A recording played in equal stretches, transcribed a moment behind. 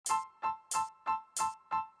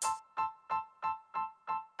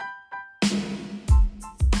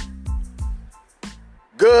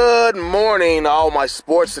Good morning, all my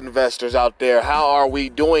sports investors out there. How are we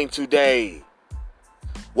doing today?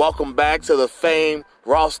 Welcome back to the Fame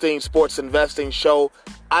Rothstein Sports Investing Show.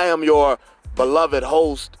 I am your beloved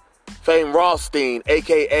host, Fame Rothstein,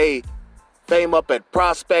 a.k.a. Fame Up at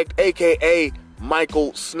Prospect, a.k.a.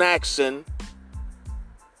 Michael Snackson.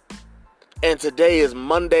 And today is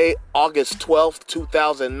Monday, August 12th,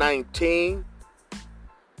 2019.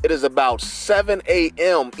 It is about 7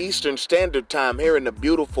 a.m. Eastern Standard Time here in the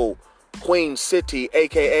beautiful Queen City,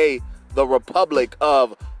 a.k.a. the Republic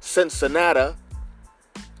of Cincinnati.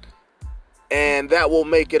 And that will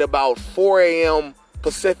make it about 4 a.m.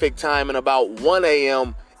 Pacific Time and about 1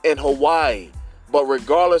 a.m. in Hawaii. But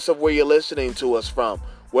regardless of where you're listening to us from,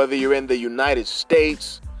 whether you're in the United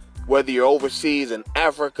States, whether you're overseas in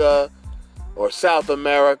Africa or South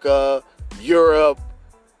America, Europe,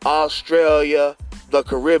 Australia, the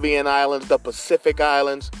Caribbean islands, the Pacific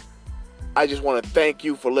Islands, I just want to thank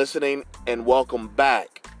you for listening and welcome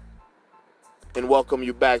back. And welcome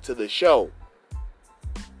you back to the show.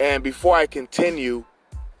 And before I continue,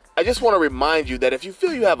 I just want to remind you that if you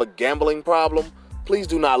feel you have a gambling problem, please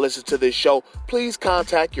do not listen to this show. Please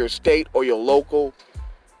contact your state or your local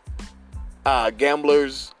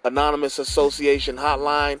Gamblers Anonymous Association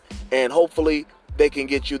hotline, and hopefully they can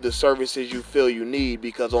get you the services you feel you need,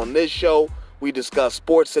 because on this show, we discuss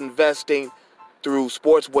sports investing through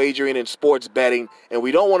sports wagering and sports betting, and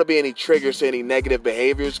we don't want to be any triggers to any negative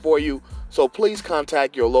behaviors for you. So please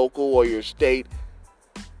contact your local or your state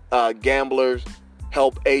gamblers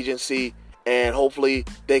help agency, and hopefully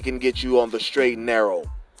they can get you on the straight and narrow.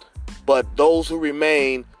 But those who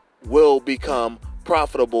remain will become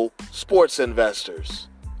profitable sports investors.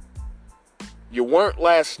 You weren't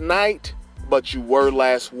last night, but you were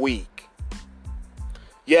last week.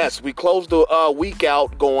 Yes, we closed the week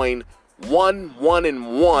out going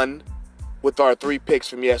 1-1-1 with our 3 picks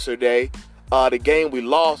from yesterday. The game we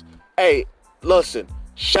lost. Hey, listen,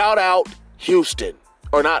 shout out Houston,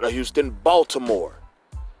 or not Houston, Baltimore.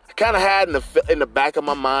 I kind of had in the back of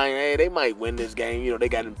my mind, hey, they might win this game. You know, they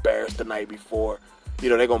got embarrassed the night before. You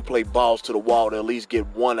know, they're going to play balls to the wall to at least get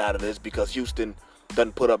one out of this, because Houston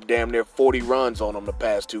doesn't put up damn near 40 runs on them the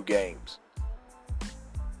past 2 games.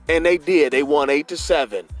 And they did. They won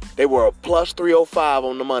 8-7. They were a plus 305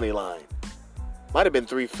 on the money line. Might have been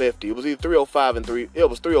 350. It was either 305 and 3. It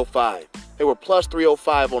was 305. They were plus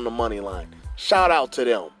 305 on the money line. Shout out to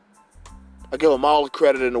them. I give them all the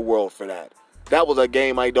credit in the world for that. That was a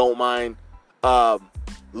game I don't mind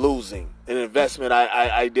losing. An investment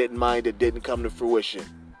I didn't mind that didn't come to fruition.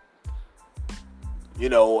 You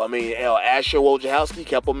know, I mean, Asher Wojciechowski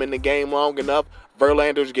kept them in the game long enough.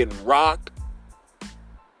 Verlander's getting rocked.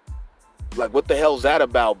 Like, what the hell's that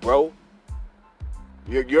about, bro?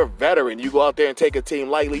 You're a veteran. You go out there and take a team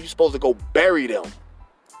lightly. You're supposed to go bury them.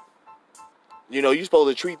 You know, you're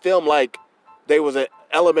supposed to treat them like they was an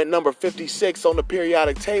element number 56 on the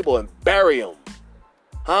periodic table and bury them.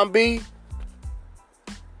 Huh, B?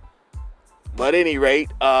 But at any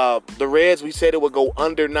rate, the Reds, we said it would go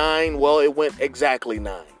under 9. Well, it went exactly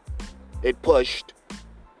 9. It pushed.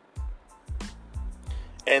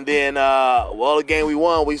 And then, the game we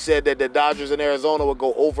won, we said that the Dodgers in Arizona would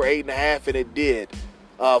go over 8.5, and it did.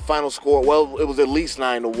 Final score, well, it was at least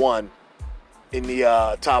 9-1 in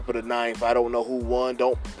the top of the 9th. I don't know who won,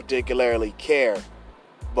 don't particularly care.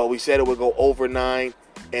 But we said it would go over 9,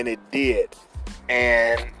 and it did.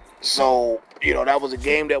 And so, you know, that was a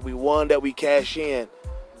game that we won, that we cashed in.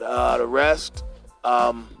 The rest,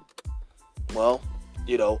 you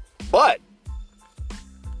know, but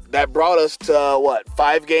that brought us to,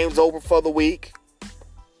 5 games over for the week?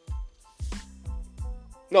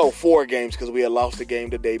 No, 4 games, because we had lost the game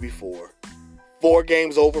the day before. 4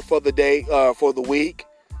 games over for the day, for the week.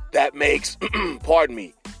 That makes,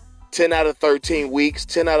 10 out of 13 weeks,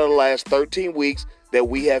 10 out of the last 13 weeks that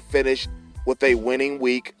we have finished with a winning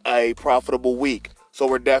week, a profitable week. So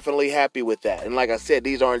we're definitely happy with that. And like I said,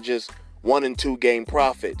 these aren't just 1 and 2 game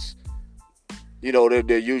profits. You know,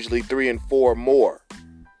 they're usually 3 and 4 more.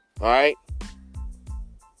 All right,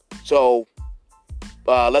 so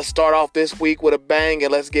let's start off this week with a bang,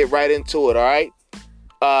 and let's get right into it. All right,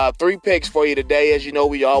 3 picks for you today. As you know,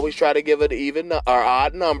 we always try to give it even or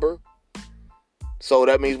odd number. So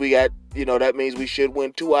that means we should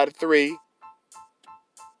win 2 out of 3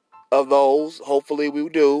 of those. Hopefully we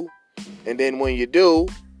do. And then when you do,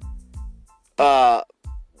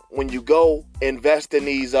 when you go invest in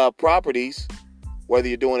these properties, whether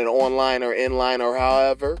you're doing it online or inline or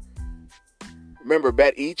however, remember,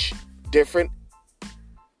 bet each different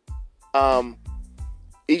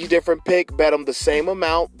pick, bet them the same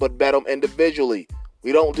amount, but bet them individually.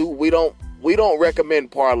 We don't we don't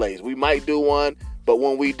recommend parlays. We might do one, but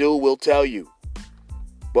when we do, we'll tell you.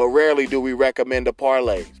 But rarely do we recommend the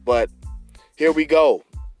parlays. But here we go.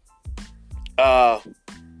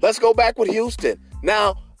 Let's go back with Houston.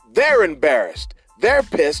 Now, they're embarrassed. They're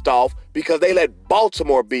pissed off because they let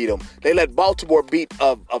Baltimore beat them. They let Baltimore beat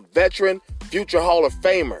a veteran, future Hall of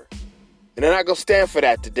Famer. And they're not going to stand for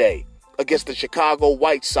that today against the Chicago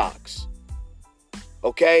White Sox.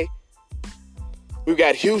 Okay? We've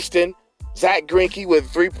got Houston, Zach Greinke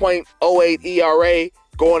with 3.08 ERA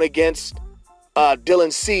going against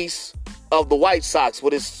Dylan Cease of the White Sox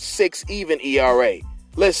with his 6 even ERA.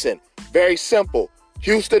 Listen, very simple.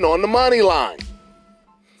 Houston on the money line.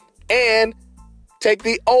 And take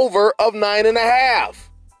the over of 9.5.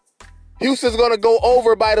 Houston's going to go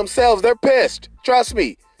over by themselves. They're pissed. Trust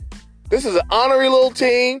me. This is an honorary little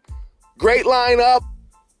team. Great lineup.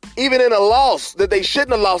 Even in a loss that they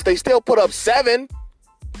shouldn't have lost, they still put up 7.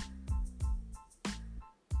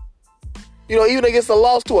 You know, even against a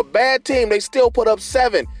loss to a bad team, they still put up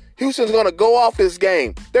 7. Houston's going to go off this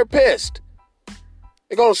game. They're pissed.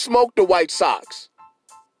 They're going to smoke the White Sox.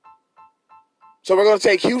 So we're going to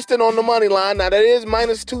take Houston on the money line. Now, that is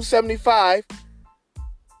minus 275.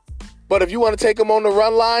 But if you want to take them on the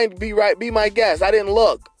run line, be my guest. I didn't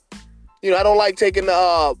look. You know, I don't like taking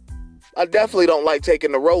I definitely don't like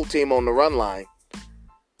taking the road team on the run line.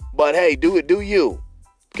 But hey, do you.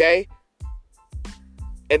 Okay?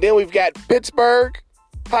 And then we've got Pittsburgh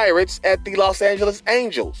Pirates at the Los Angeles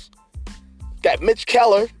Angels. Got Mitch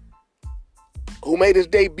Keller, who made his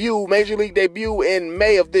major league debut in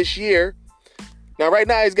May of this year. Now, right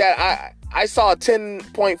now, he's got, I saw a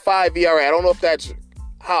 10.5 ERA. I don't know if that's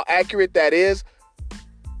how accurate that is,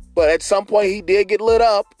 but at some point, he did get lit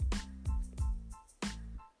up.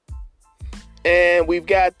 And we've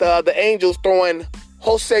got the Angels throwing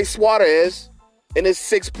Jose Suarez in his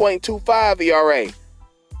 6.25 ERA.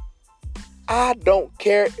 I don't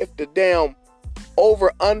care if the damn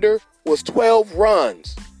over-under was 12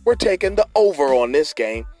 runs. We're taking the over on this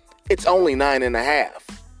game. It's only 9.5.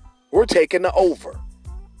 We're taking the over.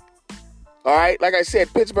 All right? Like I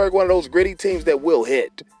said, Pittsburgh, one of those gritty teams that will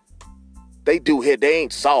hit. They do hit. They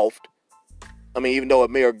ain't soft. I mean, even though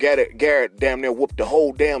Amir Garrett damn near whooped the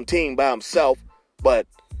whole damn team by himself. But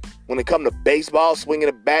when it comes to baseball, swinging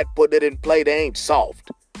a bat, putting it in play, they ain't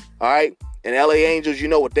soft. All right? And LA Angels, you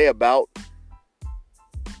know what they're about.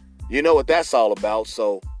 You know what that's all about.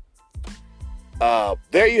 So,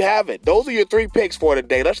 there you have it. Those are your 3 picks for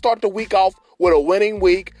today. Let's start the week off with a winning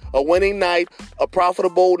week, a winning night, a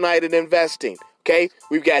profitable night in investing. Okay?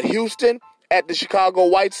 We've got Houston at the Chicago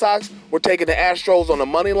White Sox. We're taking the Astros on the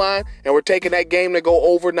money line, and we're taking that game to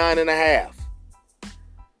go over 9.5.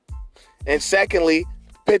 And secondly,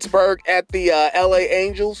 Pittsburgh at the LA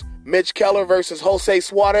Angels. Mitch Keller versus Jose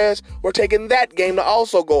Suarez. We're taking that game to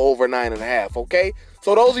also go over 9.5. Okay?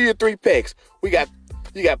 So those are your 3 picks. You got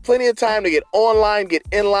plenty of time to get online, get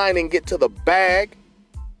in line, and get to the bag.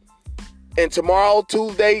 And tomorrow,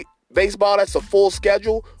 Tuesday, baseball, that's a full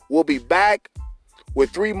schedule. We'll be back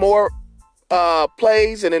with 3 more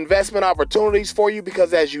plays and investment opportunities for you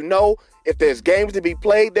because, as you know, if there's games to be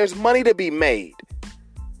played, there's money to be made,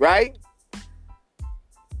 right?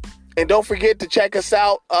 And don't forget to check us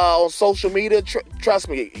out on social media. Trust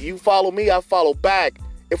me, you follow me, I follow back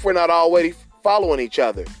if we're not already following each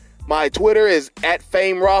other. My Twitter is at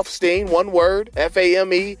Fame Rothstein, one word,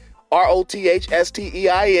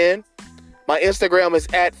 FAMEROTHSTEIN. My Instagram is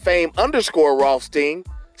at Fame_Rothstein.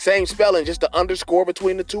 Same spelling, just the underscore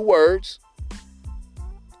between the 2 words.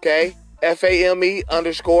 Okay?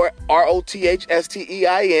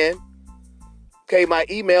 FAME_ROTHSTEIN. Okay, my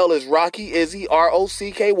email is RockyIzzy,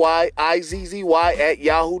 ROCKYIZZY at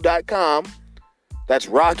yahoo.com. That's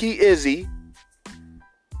RockyIzzy.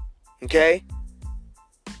 Okay?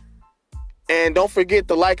 And don't forget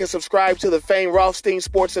to like and subscribe to the Fame Rothstein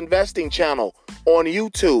Sports Investing channel on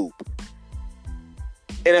YouTube.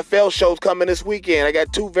 NFL shows coming this weekend. I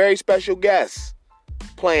got 2 very special guests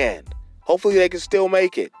planned. Hopefully they can still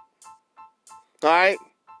make it. All right?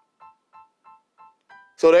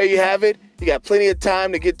 So there you have it. You got plenty of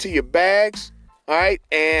time to get to your bags. All right?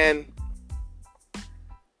 And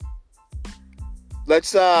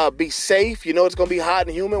let's be safe. You know it's going to be hot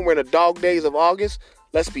and humid. We're in the dog days of August.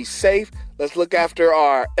 Let's be safe. Let's look after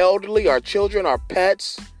our elderly, our children, our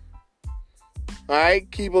pets. All right?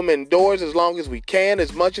 Keep them indoors as long as we can,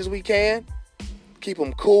 as much as we can. Keep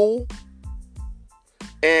them cool.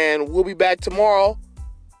 And we'll be back tomorrow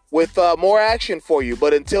with more action for you.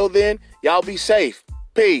 But until then, y'all be safe.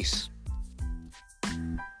 Peace.